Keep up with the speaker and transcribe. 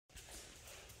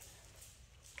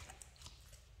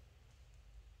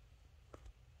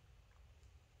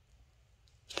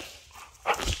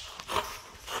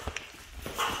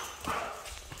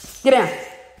Get down.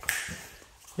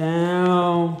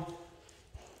 Down.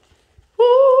 Woo.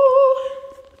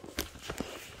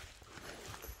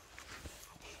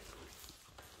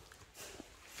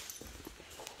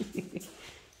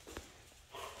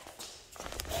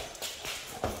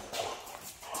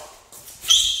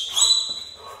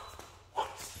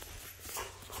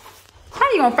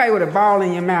 How you gonna fight with a ball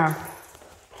in your mouth?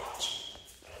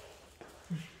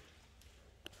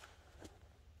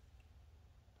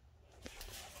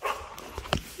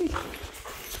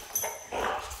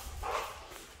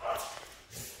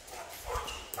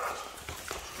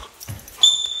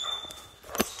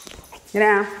 Get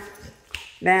down.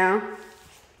 Down.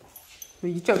 Will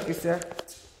you choke yourself?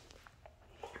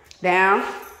 Down.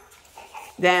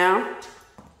 Down.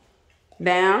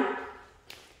 Down.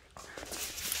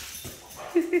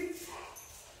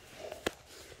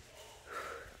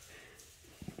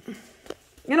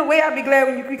 In a way, I'll be glad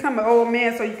when you become an old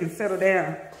man so you can settle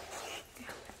down.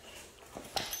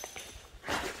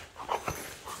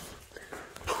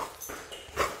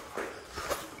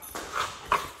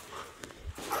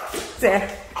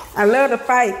 I love to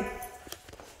fight.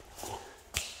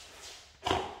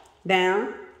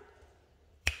 Down.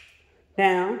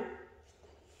 Down.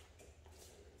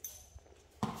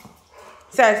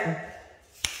 Saxton.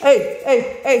 Hey.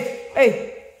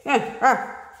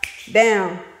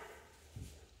 Down.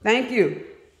 Thank you.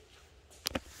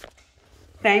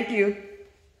 Thank you.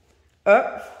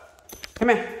 Up. Come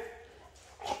here.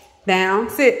 Down.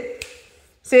 Sit.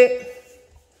 Sit.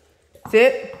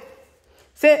 Sit.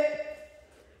 Sit.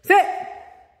 Sit.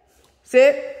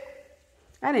 Sit.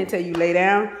 I didn't tell you lay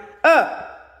down.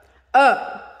 Up.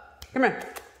 Up. Come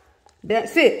here. Down.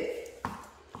 Sit.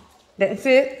 Down.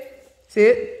 Sit.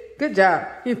 Sit. Good job.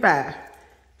 You're 5.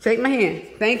 Shake my hand.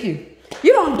 Thank you.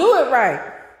 You don't do it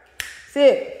right.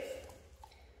 Sit.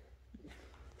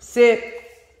 Sit.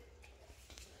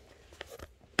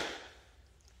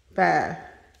 5.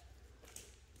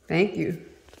 Thank you.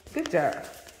 Good job.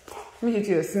 Let me get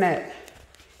you a snack.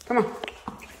 Come on.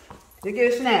 Let's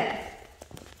get a snack.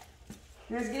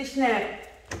 Let's get a snack.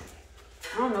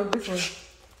 I don't know this one.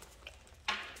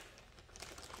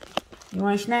 You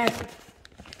want a snack?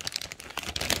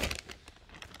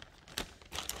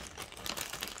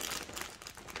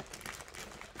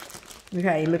 Look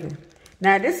how he looking.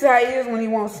 Now, this is how he is when he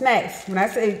wants snacks. When I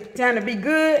say time to be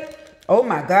good, oh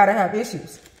my God, I have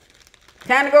issues.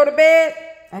 Time to go to bed,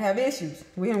 I have issues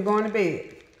with him going to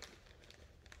bed.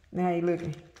 Now how he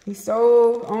looking. He's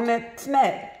so on that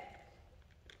snack.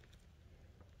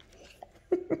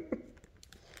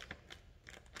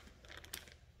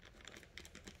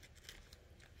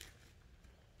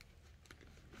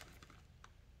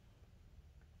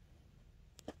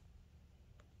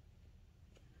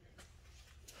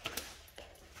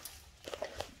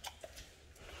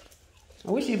 I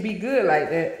wish he'd be good like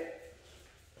that.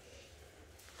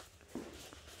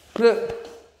 Look.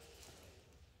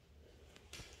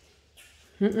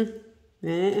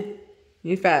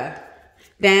 You're 5.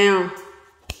 Down.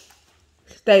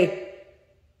 Stay.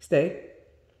 Stay.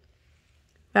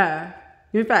 5.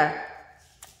 You're 5.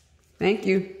 Thank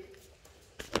you.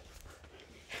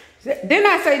 Didn't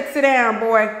I say sit down,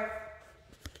 boy?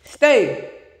 Stay.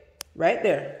 Right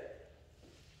there.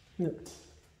 Look.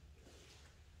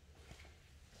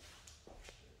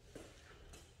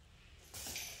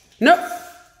 Nope.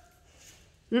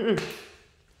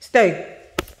 Stay.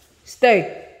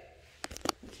 Stay.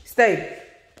 Stay.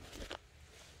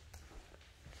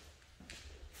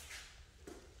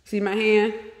 See my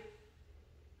hand?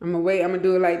 I'm gonna wait. I'm gonna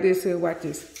do it like this here. Watch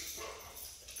this.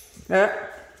 Up.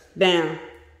 Down.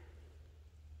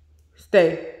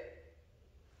 Stay.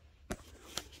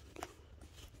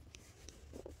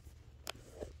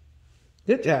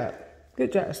 Good job.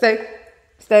 Good job. Stay.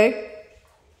 Stay.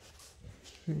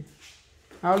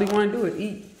 All he want to do is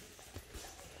eat.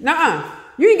 Nuh-uh.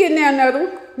 You ain't getting there another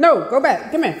one. No, go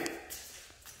back. Come here.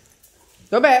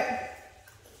 Go back.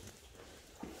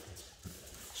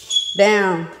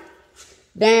 Down.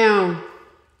 Down.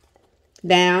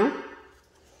 Down.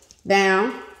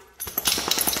 Down.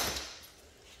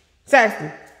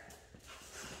 Saxton.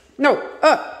 No,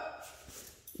 up.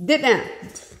 Get down.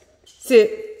 Sit.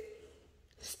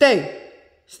 Stay.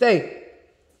 Stay.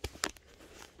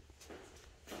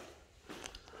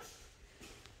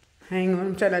 Hang on,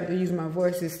 I'm trying not to use my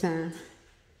voice this time.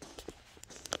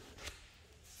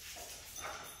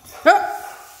 Up.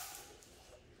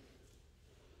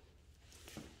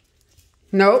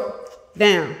 Nope.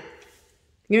 Down.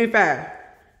 Give me 5.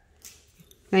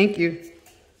 Thank you.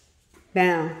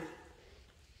 Down.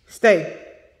 Stay.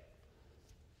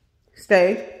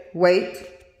 Stay. Wait.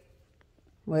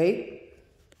 Wait.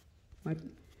 Wait.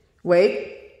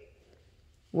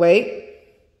 Wait.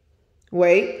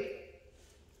 Wait.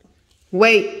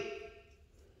 Wait.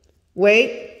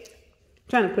 Wait. I'm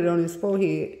trying to put it on his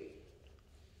forehead.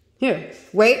 Here.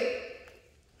 Wait.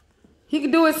 He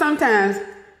can do it sometimes.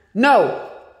 No.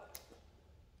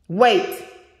 Wait.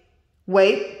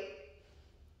 Wait.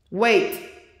 Wait.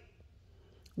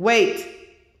 Wait.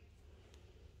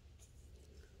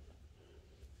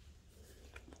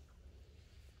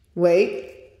 Wait.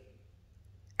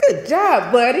 Good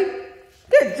job, buddy.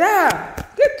 Good job.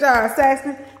 Good job,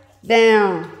 Saxton.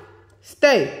 Down.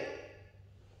 Stay.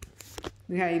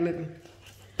 Look how you looking.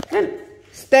 And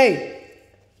stay.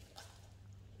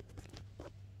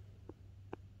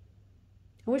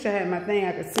 I wish I had my thing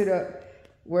I could sit up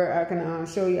where I can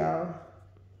show y'all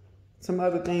some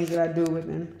other things that I do with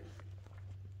them.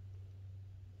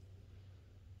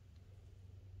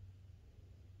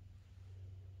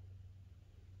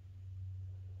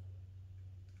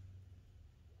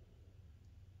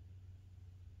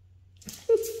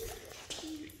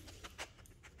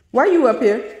 Why you up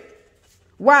here?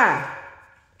 Why?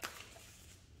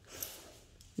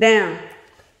 Down.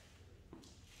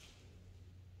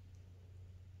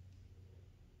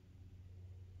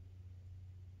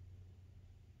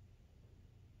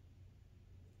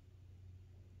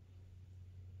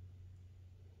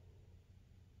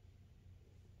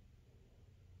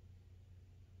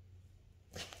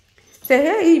 The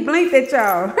hell he blinked at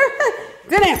y'all.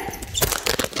 Sit down.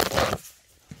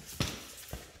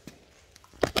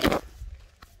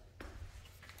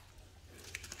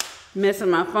 Messing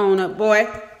my phone up, boy.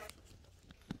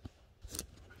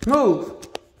 Move.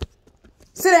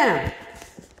 Sit down.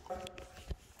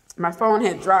 My phone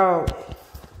had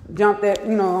jumped at,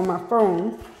 on my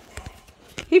phone.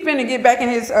 He finna get back in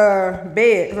his bed,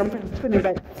 because I'm putting him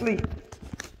back to sleep.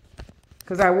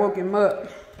 Because I woke him up.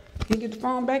 Can you get the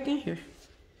phone back in here?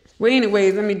 Well,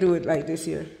 anyways, let me do it like this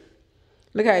here.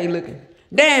 Look how he looking.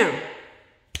 Down.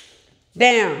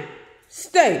 Down.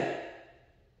 Stay.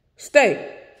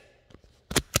 Stay.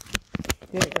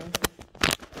 There you go.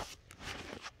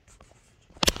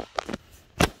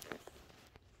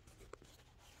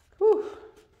 Whew.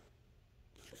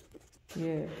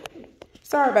 Yeah.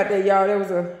 Sorry about that, y'all. There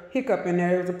was a hiccup in there.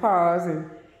 There was a pause.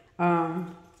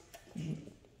 And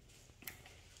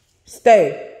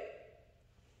stay.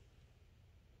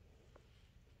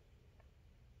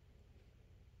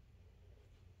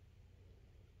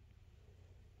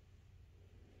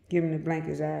 Give him the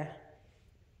blanket's eye.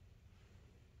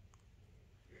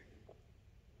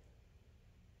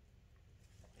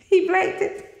 He blanked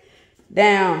it.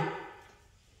 Down.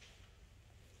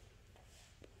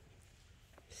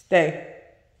 Stay.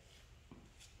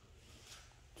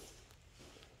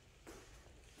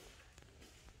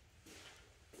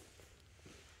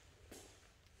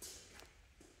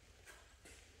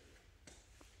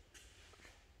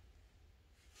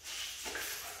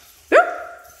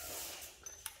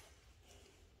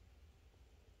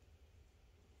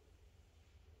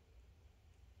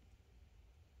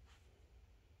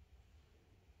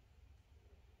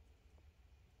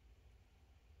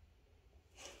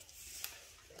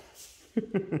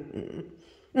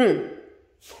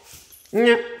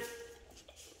 Yeah.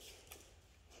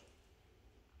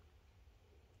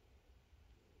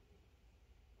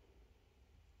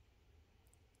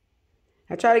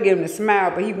 I try to get him to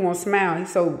smile, but he won't smile.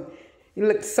 He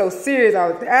looks so serious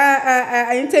all the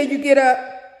time. Until you get up.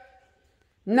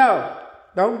 No,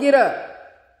 don't get up.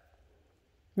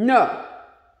 No.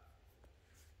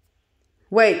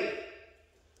 Wait.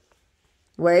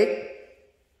 Wait.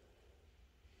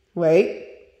 Wait.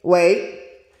 Wait.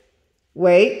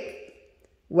 Wait.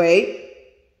 Wait.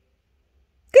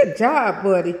 Good job,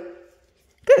 buddy.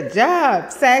 Good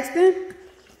job, Saxton.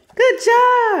 Good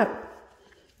job.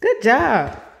 Good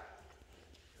job.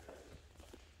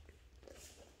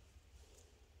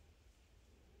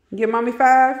 Give mommy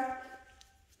 5.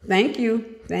 Thank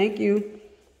you. Thank you.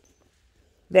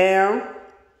 Down.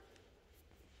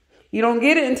 You don't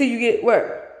get it until you get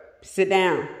what? Sit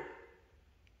down.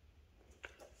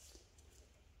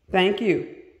 Thank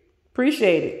you.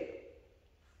 Appreciate it.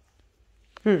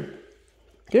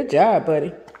 Good job,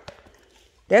 buddy.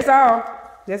 That's all.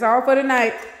 That's all for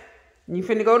tonight. You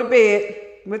finna go to bed.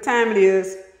 What time it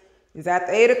is? It's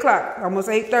after 8 o'clock. Almost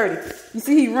 8:30. You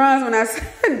see he runs when I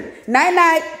say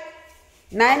night-night.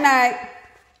 Night-night.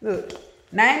 Look.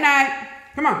 Night-night.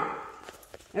 Come on.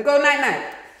 Let's go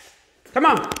night-night. Come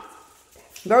on.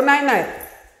 Go night-night.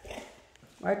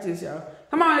 Watch this, y'all.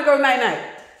 Come on, let's go night-night.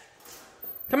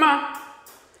 Come on.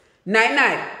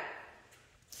 Night-night.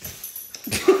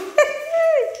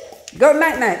 Go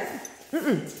night-night.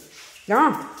 Go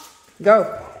on.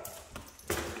 Go.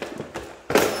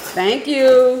 Thank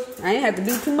you. I ain't have to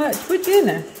do too much. Put you in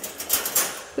there.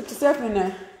 Put yourself in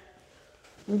there.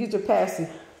 And get your passy.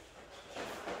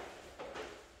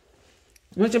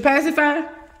 You want your pacifier?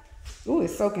 Ooh,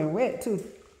 it's soaking wet too.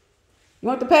 You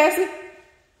want the passy?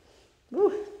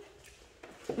 Ooh.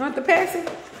 You want the passy?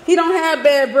 He don't have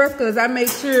bad breath because I make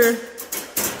sure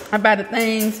I buy the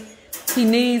things he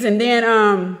needs, and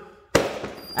then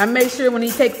I make sure when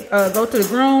he takes go to the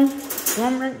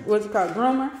groomer, what's it called,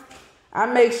 groomer, I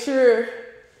make sure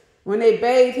when they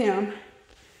bathe him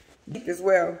as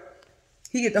well,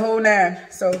 he get the whole 9.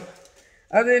 So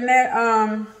other than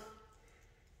that,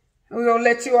 we're gonna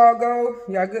let you all go.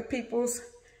 Y'all good peoples.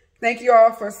 Thank you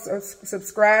all for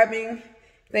subscribing.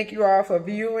 Thank you all for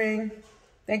viewing.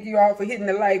 Thank you all for hitting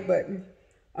the like button.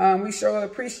 We sure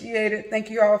appreciate it. Thank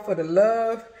you all for the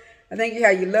love. I thank you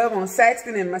how you love on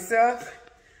Saxton and myself.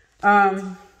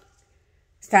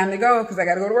 It's time to go because I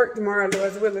got to go to work tomorrow,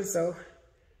 Lord's willing. So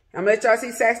I'm going to let y'all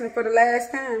see Saxton for the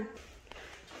last time.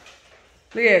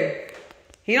 Look at him.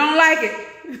 He don't like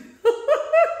it.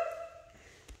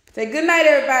 Say good night,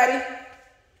 everybody.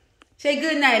 Say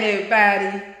good night,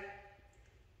 everybody.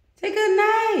 Say good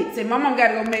night. Say, my mom got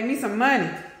to go make me some money.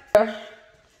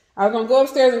 I was going to go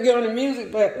upstairs and get on the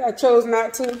music, but I chose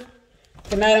not to.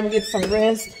 Tonight I'm going to get some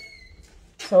rest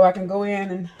so I can go in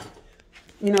and,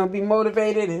 you know, be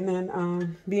motivated and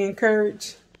then be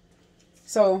encouraged.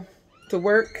 So, to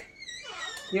work.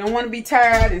 You don't want to be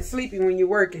tired and sleepy when you're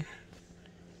working.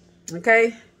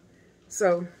 Okay?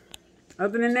 So,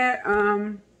 other than that,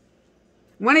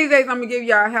 one of these days I'm going to give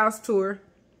y'all a house tour.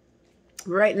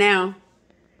 Right now,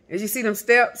 as you see them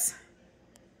steps,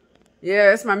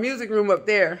 yeah, it's my music room up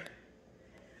there.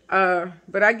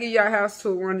 But I give y'all a house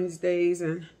tour one of these days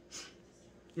and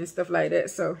stuff like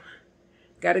that. So,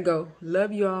 gotta go.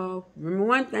 Love y'all. Remember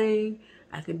one thing.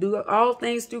 I can do all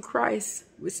things through Christ,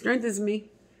 which strengthens me.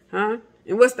 Huh?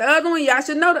 And what's the other one? Y'all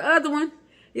should know the other one.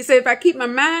 He said, if I keep my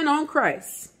mind on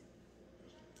Christ,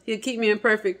 he'll keep me in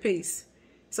perfect peace.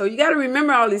 So you got to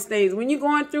remember all these things. When you're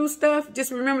going through stuff,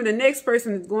 just remember the next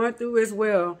person is going through as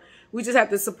well. We just have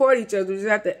to support each other. We just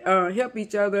have to help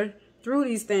each other through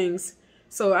these things.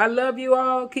 So I love you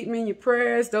all. Keep me in your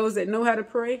prayers. Those that know how to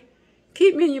pray,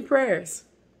 keep me in your prayers.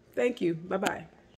 Thank you. Bye-bye.